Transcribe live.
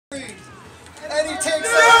and he takes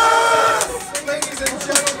it! Ladies and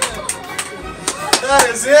gentlemen, that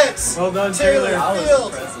is it! Well done, Taylor Taylor.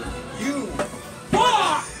 Field, you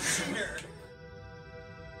cheater!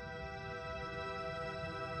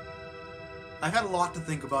 I've had a lot to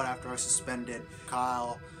think about after I suspended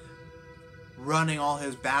Kyle running all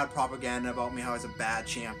his bad propaganda about me, how he's a bad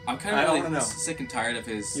champ. I'm kind of really sick and tired of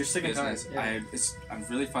his You're sick and tired, business. yeah. I'm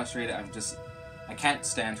really frustrated. I can't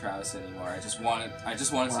stand Travis anymore. I just want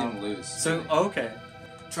to see him lose. So, okay.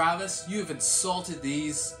 Travis, you have insulted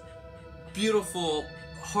these beautiful,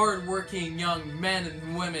 hard-working young men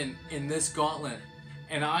and women in this gauntlet,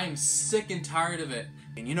 and I am sick and tired of it.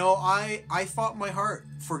 And you know, I fought my heart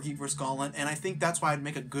for GeekVerse Gauntlet, and I think that's why I'd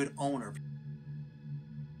make a good owner.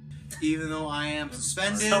 Even though I am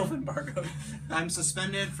suspended, Self-embargo. I'm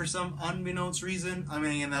suspended for some unbeknownst reason. I'm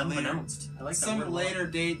gonna get that Unbeknownst. later. I like that some word later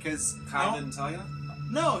date, because Kyle didn't tell you?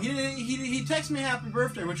 No, he texted me happy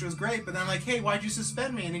birthday, which was great. But then I'm like, hey, why'd you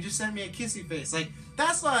suspend me? And he just sent me a kissy face. Like,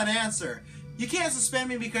 that's not an answer. You can't suspend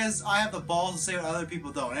me because I have the balls to say what other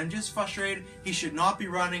people don't. And I'm just frustrated. He should not be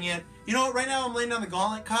running it. You know what? Right now I'm laying down the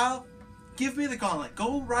gauntlet. Kyle, give me the gauntlet.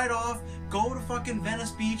 Go right off. Go to fucking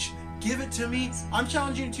Venice Beach. Give it to me. I'm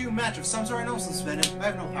challenging you to a match of some sort. I know I'm suspended. I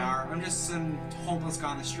have no power. I'm just some homeless guy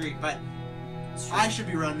on the street. But I should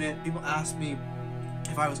be running it. People ask me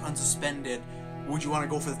if I was unsuspended, would you want to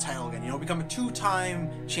go for the title again? You know, become a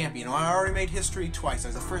two-time champion. You know, I already made history twice. I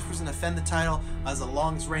was the first person to defend the title. I was the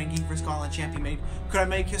longest reigning GeekVerse Gauntlet champion. Could I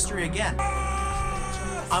make history again?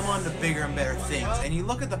 I'm on to bigger and better things. And you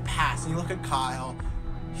look at the past, and you look at Kyle.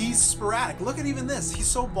 He's sporadic. Look at even this. He's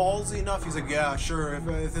so ballsy enough. He's like, yeah, sure.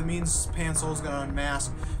 If it means Pansol's gonna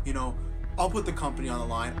unmask, you know, I'll put the company on the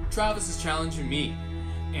line. Travis is challenging me,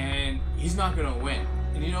 and he's not gonna win.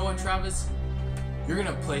 And you know what, Travis? You're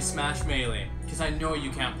gonna play Smash Melee, because I know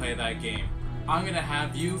you can't play that game. I'm gonna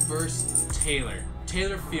have you versus Taylor.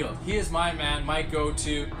 Taylor Field. He is my man, my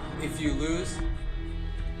go-to. If you lose,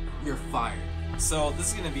 you're fired. So this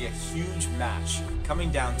is going to be a huge match. Coming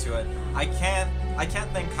down to it, I can't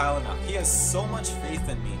thank Kyle enough. He has so much faith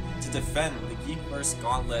in me to defend the GeekVerse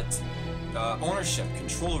Gauntlet ownership,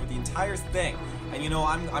 control over the entire thing. And you know,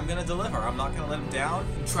 I'm gonna deliver. I'm not gonna let him down.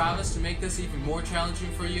 And Travis, to make this even more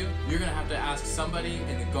challenging for you, you're gonna have to ask somebody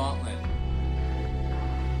in the gauntlet.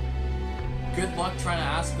 Good luck trying to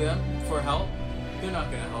ask them for help. They're not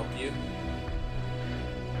gonna help you.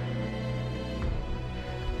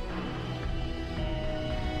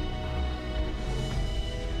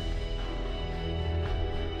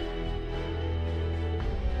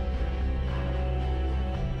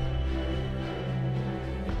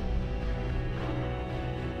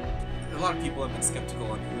 A lot of people have been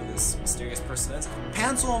skeptical on who this mysterious person is.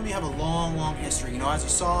 Pansol and me have a long, long history. You know, as you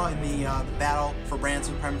saw in the battle for brand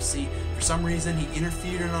supremacy, for some reason he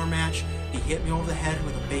interfered in our match. He hit me over the head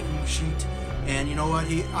with a baking sheet. And you know what?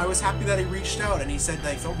 I was happy that he reached out and he said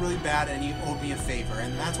that he felt really bad and he owed me a favor.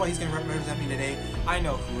 And that's why he's going to represent me today. I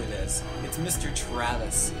know who it is. It's Mr.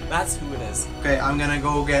 Travis. That's who it is. Okay, I'm going to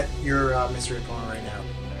go get your mystery opponent right now.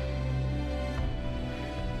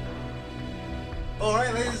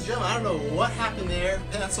 Alright, ladies and gentlemen, I don't know what happened there.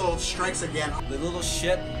 Pansol strikes again. The little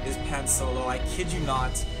shit is Pan Solo, I kid you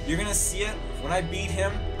not. You're gonna see it. When I beat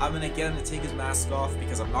him, I'm gonna get him to take his mask off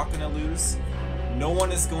because I'm not gonna lose. No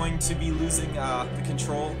one is going to be losing the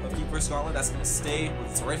control of GeekVerse Gauntlet. That's gonna stay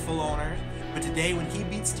with its rightful owner. But today, when he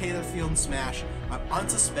beats Taylor Field in Smash, I'm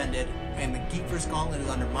unsuspended, and the GeekVerse Gauntlet is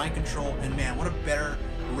under my control, and man, what a better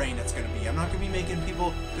reign that's gonna be. I'm not gonna be making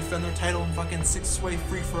people defend their title in fucking six-way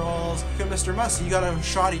free-for-alls. Mr. Mussy, you got a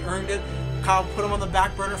shot, he earned it. Kyle put him on the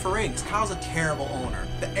back burner for ratings. Kyle's a terrible owner.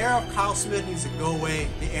 The era of Kyle Smith needs to go away.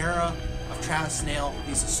 The era of Travis Snail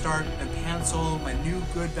needs to start, and Pansol, my new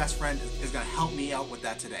good best friend, is gonna help me out with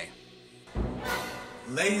that today.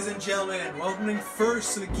 Ladies and gentlemen, welcoming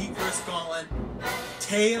first to the GeekVerse Gauntlet,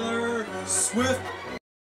 Taylor Swift